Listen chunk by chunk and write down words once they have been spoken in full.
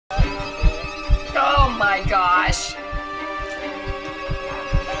my gosh.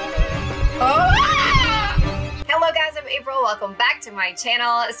 Oh! Hello guys, I'm April. Welcome back to my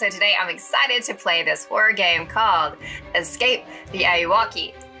channel. So today I'm excited to play this horror game called Escape the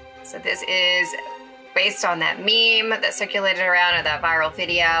Ayuwoki. So this is based on that meme that circulated around of that viral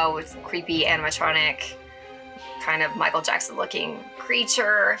video with creepy animatronic, kind of Michael Jackson looking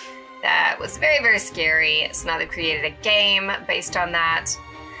creature that was very, very scary. So now they've created a game based on that.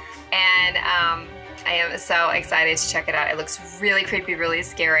 And I am so excited to check it out. It looks really creepy, really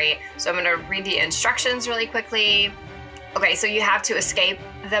scary. So I'm gonna read the instructions really quickly. Okay, so you have to escape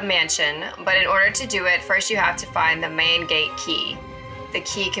the mansion, but in order to do it, first you have to find the main gate key. The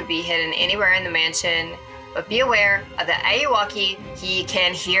key can be hidden anywhere in the mansion, but be aware of the Ayuwoki, he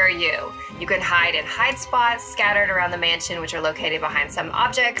can hear you. You can hide in hide spots scattered around the mansion, which are located behind some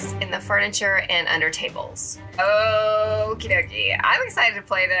objects, in the furniture, and under tables. Okie dokie. I'm excited to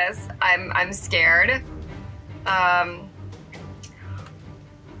play this. I'm scared. But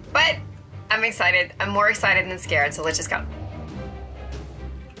I'm excited. I'm more excited than scared, so let's just go.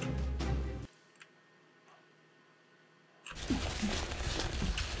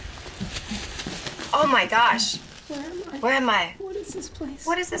 Oh my gosh. Where am I? Where am I? What is this place?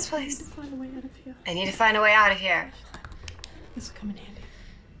 What is this place? I need to find a way out of here. I need to find a way out of here. This will come in handy.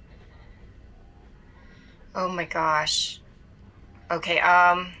 Oh my gosh. Okay,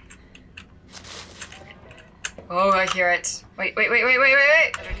 Oh, I hear it. Wait.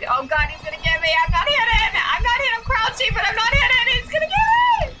 Oh god, he's gonna get me. I'm not hidden. I'm crouching, but I'm not hidden. He's gonna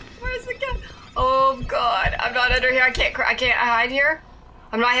get me. Where's the gun? Oh god, I'm not under here. I can't hide here.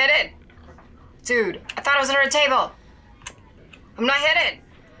 I'm not hidden. Dude, I thought I was under a table. I'm not hidden.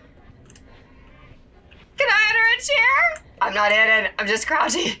 Can I enter a chair? I'm not hidden. I'm just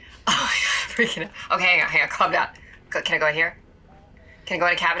crouching. Oh my god, I'm freaking out. Okay, hang on, calm down. Can I go in here? Can I go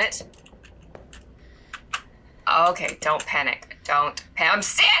in a cabinet? Okay, don't panic. Don't panic. I'm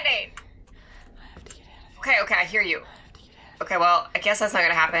standing! I have to get out of here. Okay, I hear you. I have to get out of Okay, well, I guess that's not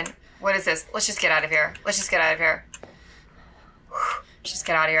gonna happen. What is this? Let's just get out of here. Let's just get out of here. Let's just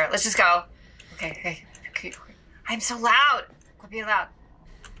get out of here. Let's just go. Okay. I'm so loud. Quit being loud.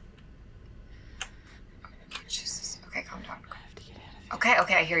 Oh, Jesus. Okay, calm down. I have to get out of here.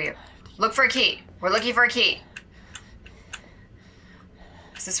 Okay, I hear you. Look for a key. We're looking for a key.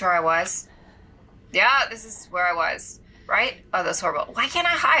 Is this where I was? Yeah, this is where I was. Right? Oh, that's horrible. Why can't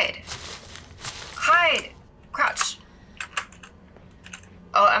I hide? Hide. Crouch.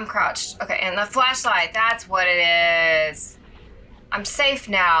 Oh, I'm crouched. Okay, and the flashlight. That's what it is. I'm safe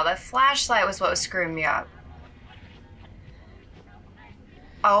now. The flashlight was what was screwing me up.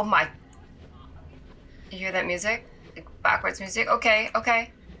 Oh my. You hear that music? Like backwards music? Okay. I have to get out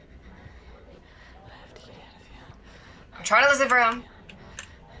of here. I'm trying to listen for him.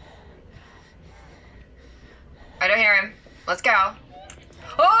 I don't hear him. Let's go.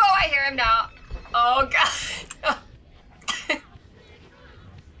 Oh, I hear him now. Oh god.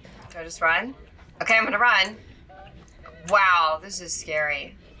 Do I just run? Okay, I'm gonna run. Wow, this is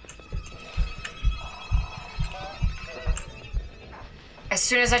scary. As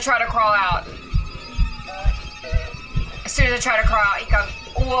soon as I try to crawl out. He comes.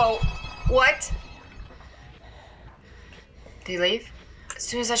 Whoa. What? Did he leave? As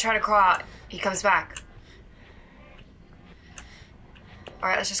soon as I try to crawl out, he comes back.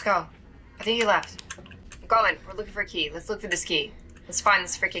 Alright, let's just go. I think he left. I'm going. We're looking for a key. Let's look for this key. Let's find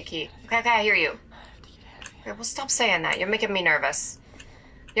this freaking key. Okay, I hear you. Okay, well, stop saying that. You're making me nervous.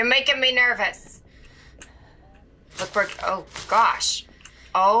 You're making me nervous. Look for... Oh, gosh.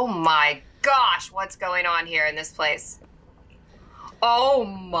 Oh, my gosh. What's going on here in this place? Oh,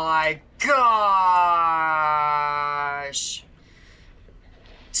 my gosh.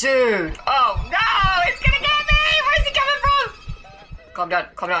 Dude. Oh, no. It's gonna get me. Where's he coming from? Calm down.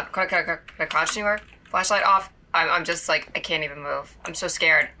 Can I crouch anywhere? Flashlight off. I'm just like, I can't even move. I'm so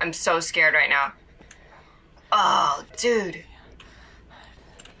scared. I'm so scared right now. Oh, dude.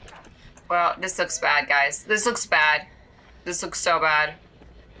 Well, this looks bad, guys. This looks bad. This looks so bad.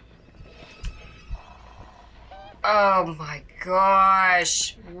 Oh my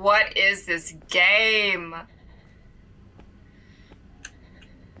gosh. What is this game?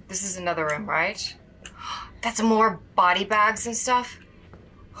 This is another room, right? That's more body bags and stuff?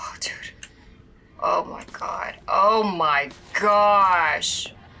 Oh, dude. Oh my god. Oh my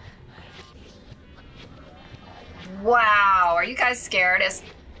gosh. Wow. Are you guys scared?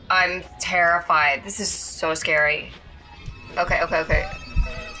 I'm terrified. This is so scary. Okay.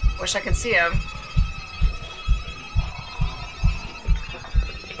 Wish I could see him.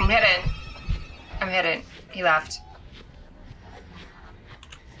 I'm hidden. He left.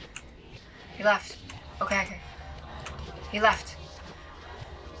 Okay, okay. He left.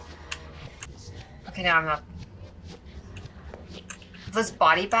 Okay, now I'm up. Those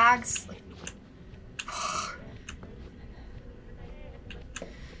body bags? Like,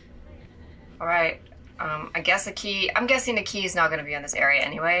 alright. I guess the key... I'm guessing the key is not going to be in this area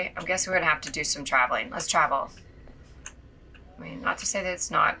anyway. I'm guessing we're going to have to do some traveling. Let's travel. I mean, not to say that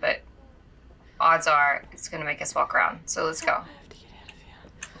it's not, but odds are it's going to make us walk around. So let's go. I have to get out of here.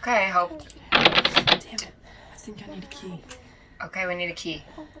 Okay, hope. Damn it. I think I need a key. Okay, we need a key.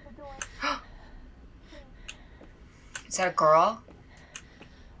 Is that a girl?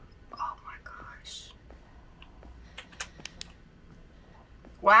 Oh my gosh.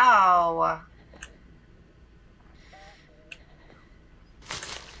 Wow.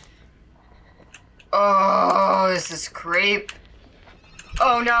 Oh, this is creep.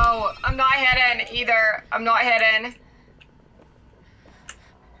 Oh no, I'm not hidden either. I'm not hidden.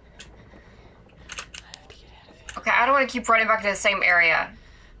 Okay, I don't want to keep running back to the same area.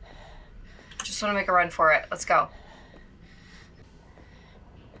 Just want to make a run for it. Let's go.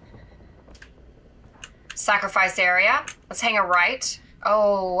 Sacrifice area. Let's hang a right.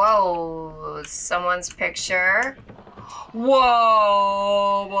 Oh, whoa. Someone's picture.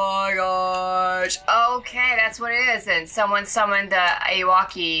 Whoa, my gosh. Okay, that's what it is then. Someone summoned the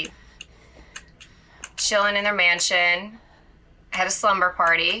Ayuwoki, chilling in their mansion, had a slumber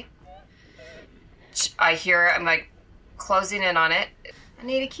party. I hear it. I'm like closing in on it. I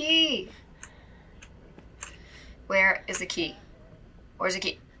need a key. Where is the key? Where's the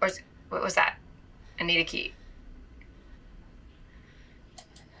key? What was that? I need a key.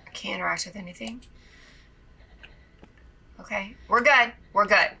 I can't interact with anything. Okay, we're good. We're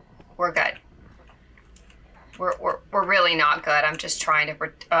good. We're good. We're really not good. I'm just trying to.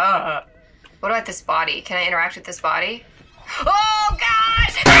 What about this body? Can I interact with this body? Oh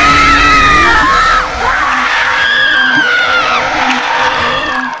gosh!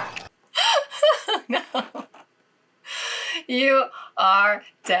 No. You are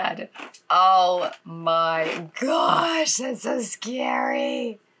dead. Oh my gosh, that's so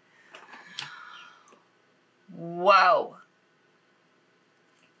scary. Whoa.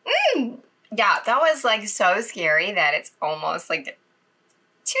 Yeah, that was like so scary that it's almost like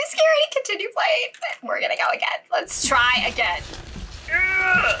too scary to continue playing. But we're gonna go again. Let's try again.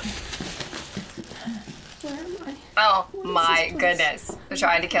 Where am I? Oh What is my this place? goodness. They're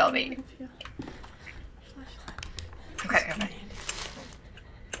trying to kill me. Okay, okay.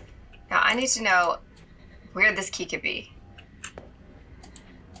 Now I need to know where this key could be.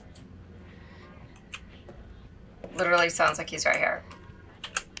 Literally sounds like he's right here.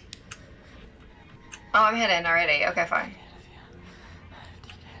 Oh, I'm hidden already. Okay, fine.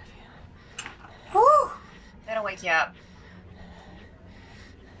 Woo! That'll wake you up.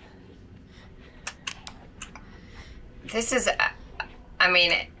 This is, I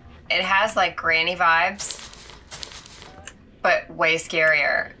mean, it has like granny vibes, but way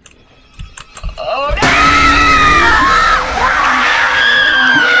scarier. Oh no!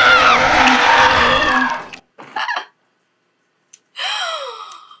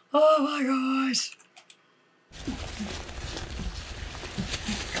 Oh my gosh.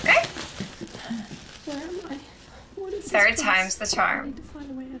 Okay. Where am I? What is this Third place? time's the I charm. need to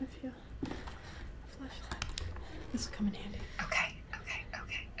find a way out of here. Flashlight. This will come in handy. Okay, okay,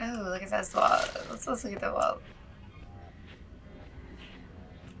 okay. Oh, look at this wall. Let's look at the wall.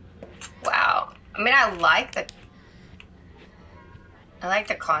 Wow. I mean, I like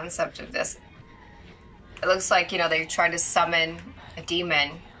the concept of this. It looks like, you know, they're trying to summon a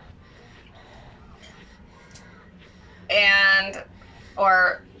demon. And,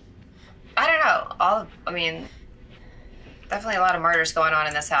 or, I don't know. I mean, definitely a lot of murders going on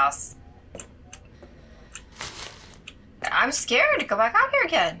in this house. I'm scared to go back out here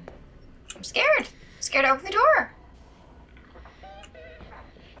again. I'm scared. I'm scared to open the door.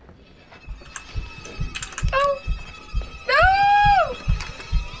 Oh, no!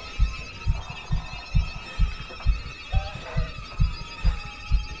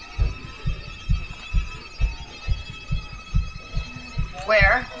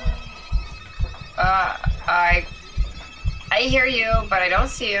 Where? I hear you, but I don't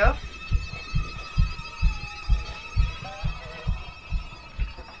see you.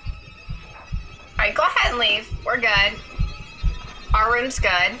 Alright, go ahead and leave. We're good. Our room's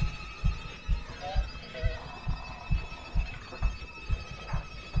good.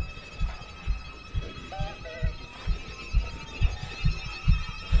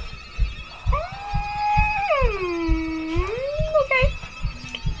 Okay.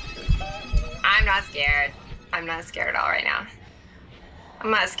 I'm not scared. I'm not scared at all right now. I'm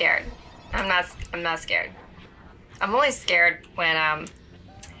not scared. I'm not scared. I'm only scared when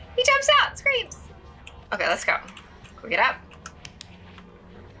he jumps out, screams. Okay, let's go. Can we get up?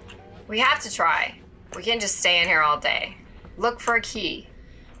 We have to try. We can't just stay in here all day. Look for a key.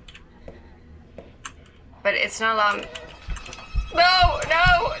 But it's not allowing. No,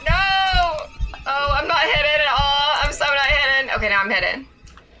 no, no! Oh, I'm not hidden at all. I'm so not hidden. Okay, now I'm hidden.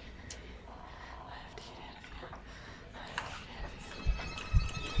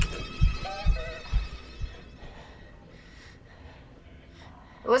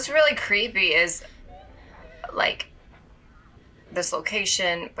 What's really creepy is like this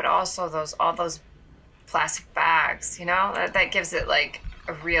location, but also all those plastic bags, you know? That gives it like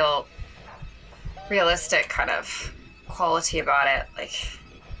a realistic kind of quality about it. Like,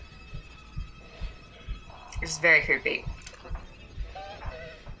 it's very creepy.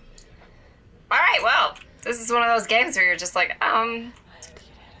 All right, well, this is one of those games where you're just like, I don't know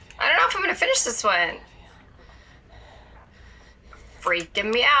if I'm gonna finish this one.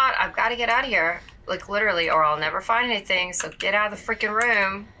 Freaking me out. I've got to get out of here. Like, literally, or I'll never find anything. So get out of the freaking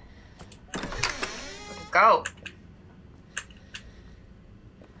room. Go.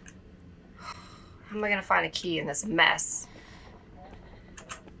 How am I gonna find a key in this mess?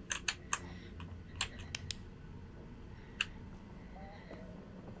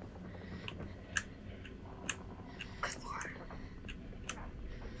 Good Lord.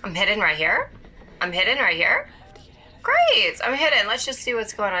 I'm hidden right here? I'm hidden right here? Great! I'm hidden. Let's just see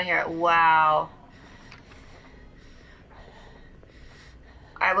what's going on here. Wow.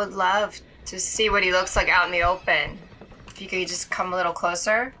 I would love to see what he looks like out in the open. If you could just come a little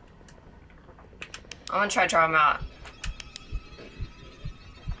closer. I want to try to draw him out.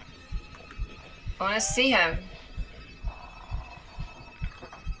 I want to see him.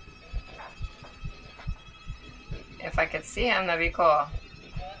 If I could see him, that'd be cool.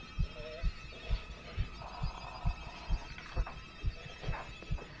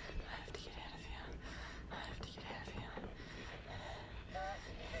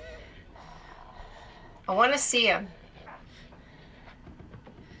 I want to see him.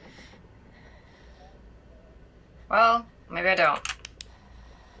 Well, maybe I don't.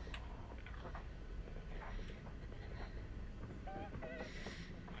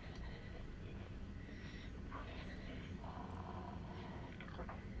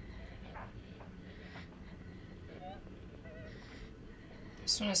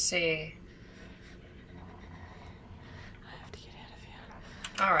 Just want to see.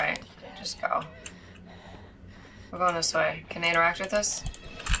 All right, just go. We're going this way. Can I interact with this?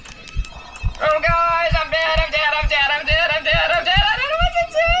 Oh gosh, I'm dead, I'm dead, I'm dead, I'm dead, I'm dead, I'm dead, I don't know what to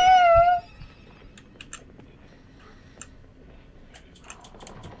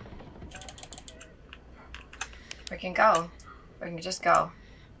do! We can go. We can just go.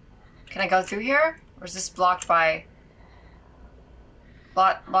 Can I go through here? Or is this blocked by...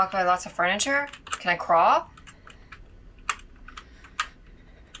 blocked by lots of furniture? Can I crawl?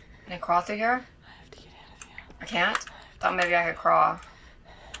 Can I crawl through here? I can't? Thought maybe I could crawl.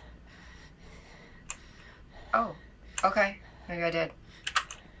 Oh, okay. Maybe I did.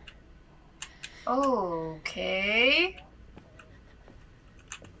 Okay.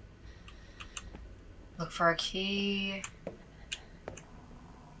 Look for a key. Good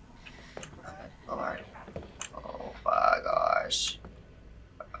Lord. Oh my gosh.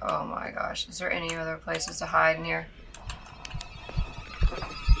 Oh my gosh. Is there any other places to hide in here?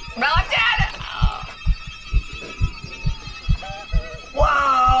 Well, I'm dead!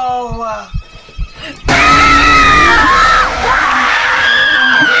 Whoa! I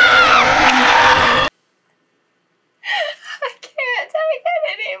can't take it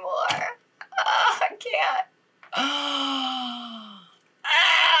anymore. Oh, I can't. Ah!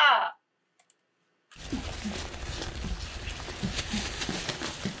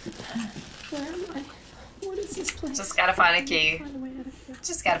 Where am I? What is this place? Just gotta find a key. Find a way out of here.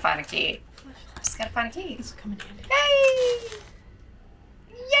 Just gotta find a key. Just gotta find a key. This will come in handy. Yay!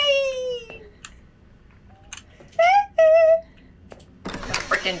 Yay! The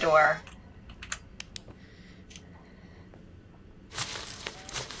freaking door.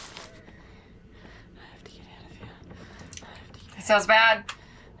 It sounds bad.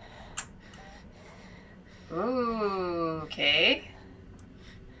 Ooh, okay.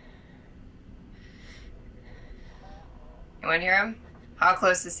 Anyone hear him? How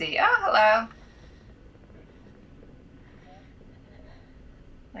close is he? Oh, hello.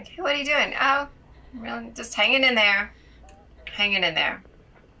 Like, hey, what are you doing? Oh, really, just hanging in there. Hanging in there.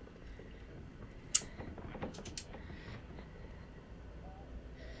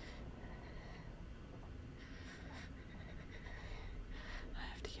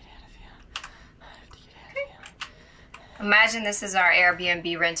 Imagine this is our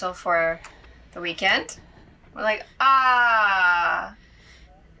Airbnb rental for the weekend. We're like, ah,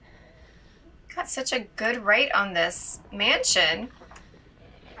 got such a good rate on this mansion.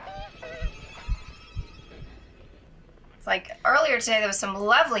 It's like earlier today there was some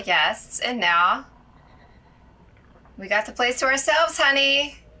lovely guests, and now we got the place to ourselves,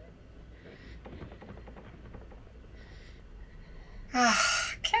 honey.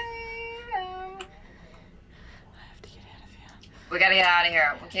 Okay. We gotta get out of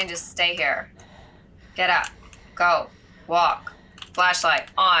here. We can't just stay here. Get up. Go. Walk. Flashlight.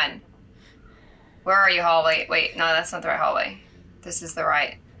 On. Where are you, hallway? Wait, no, that's not the right hallway. This is the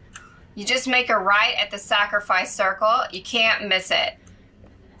right. You just make a right at the sacrifice circle. You can't miss it.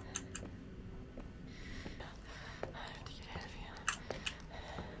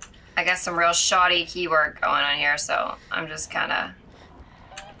 I got some real shoddy keywork going on here, so I'm just kind of...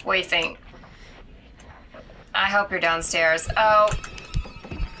 What do you think? I hope you're downstairs. Oh.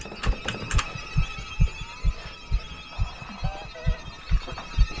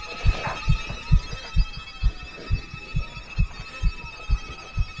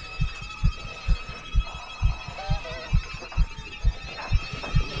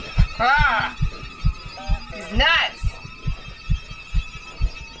 Ah! He's nuts!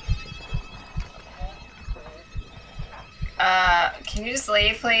 Can you just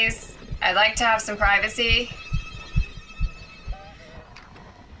leave, please? I'd like to have some privacy.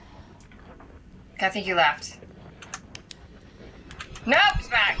 I think you left. Nope, it's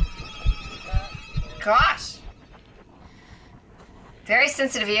back. Gosh. Very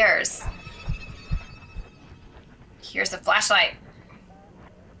sensitive ears. Here's the flashlight.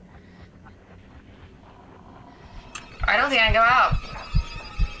 I don't think I can go out.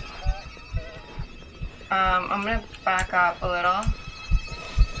 I'm gonna back up a little.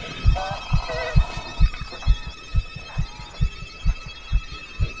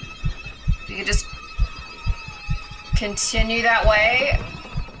 If you could just continue that way,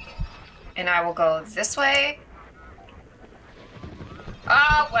 and I will go this way.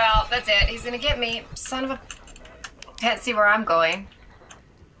 Oh, well, that's it. He's gonna get me. Son of a... Can't see where I'm going.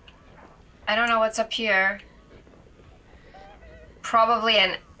 I don't know what's up here. Probably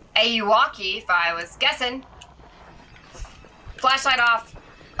an Ayuwoki, if I was guessing. Flashlight off.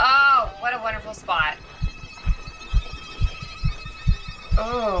 Oh, what a wonderful spot.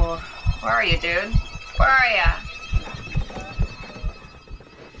 Oh, where are you, dude? Where are ya?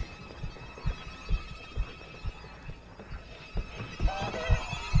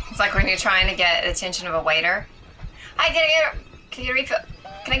 It's like when you're trying to get the attention of a waiter. Hi, can I get a refill?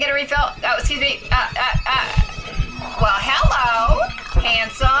 Can I get a refill? Oh, excuse me. Well, hello,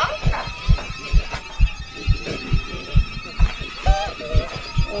 handsome.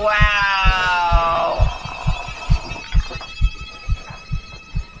 Wow.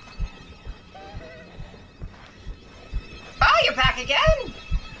 Oh, you're back again?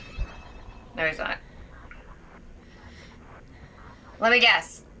 No, he's not. Let me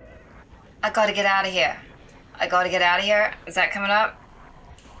guess. I gotta get out of here. I gotta get out of here. Is that coming up?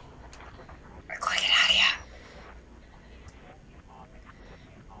 I gotta get out of here.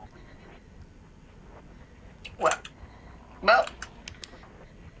 Well.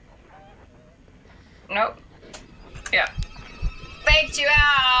 Nope. Yeah. Faked you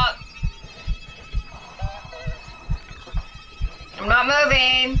out. I'm not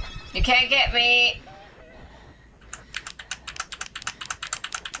moving. You can't get me.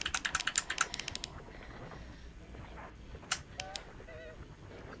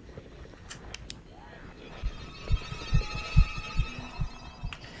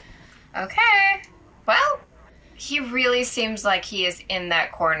 Okay. Well, he really seems like he is in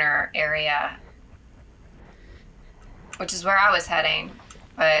that corner area, which is where I was heading.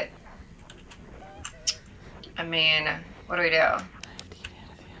 But, I mean, what do we do?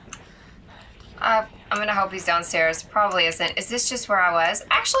 I'm gonna hope he's downstairs. Probably isn't. Is this just where I was?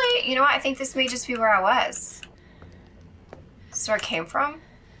 Actually, you know what? I think this may just be where I was. This is where I came from?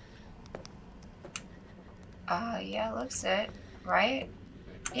 Yeah, looks it. Right?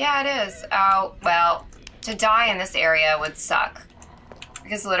 Yeah, it is. Oh, well, to die in this area would suck.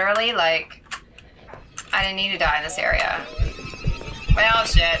 Because literally, like, I didn't need to die in this area. Well,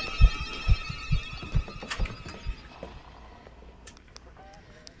 shit.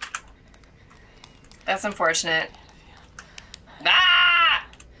 That's unfortunate. Ah!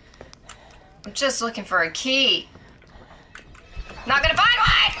 I'm just looking for a key. Not gonna find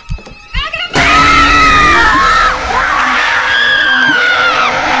one! Not gonna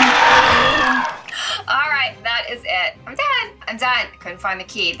Alright, that is it. I'm done. I'm done. Couldn't find the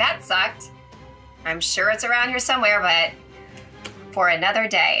key. That sucked. I'm sure it's around here somewhere, but for another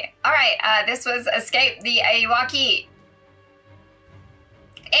day. All right, this was Escape the Ayuwoki.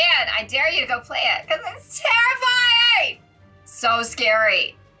 And I dare you to go play it because it's terrifying. So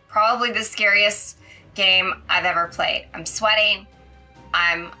scary. Probably the scariest game I've ever played. I'm sweating.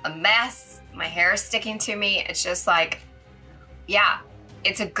 I'm a mess. My hair is sticking to me. It's just like, yeah,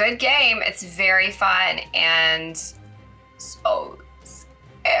 it's a good game. It's very fun and so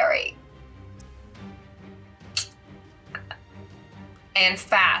scary. And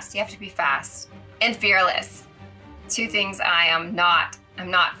fast. You have to be fast and fearless. Two things I am not. I'm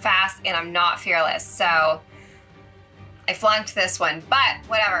not fast and I'm not fearless. So I flunked this one, but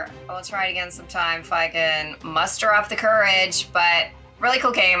whatever. I will try it again sometime if I can muster up the courage. But really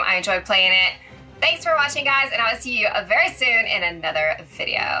cool game. I enjoyed playing it. Thanks for watching, guys, and I will see you very soon in another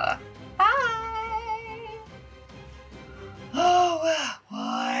video. Bye. Oh,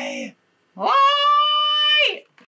 what?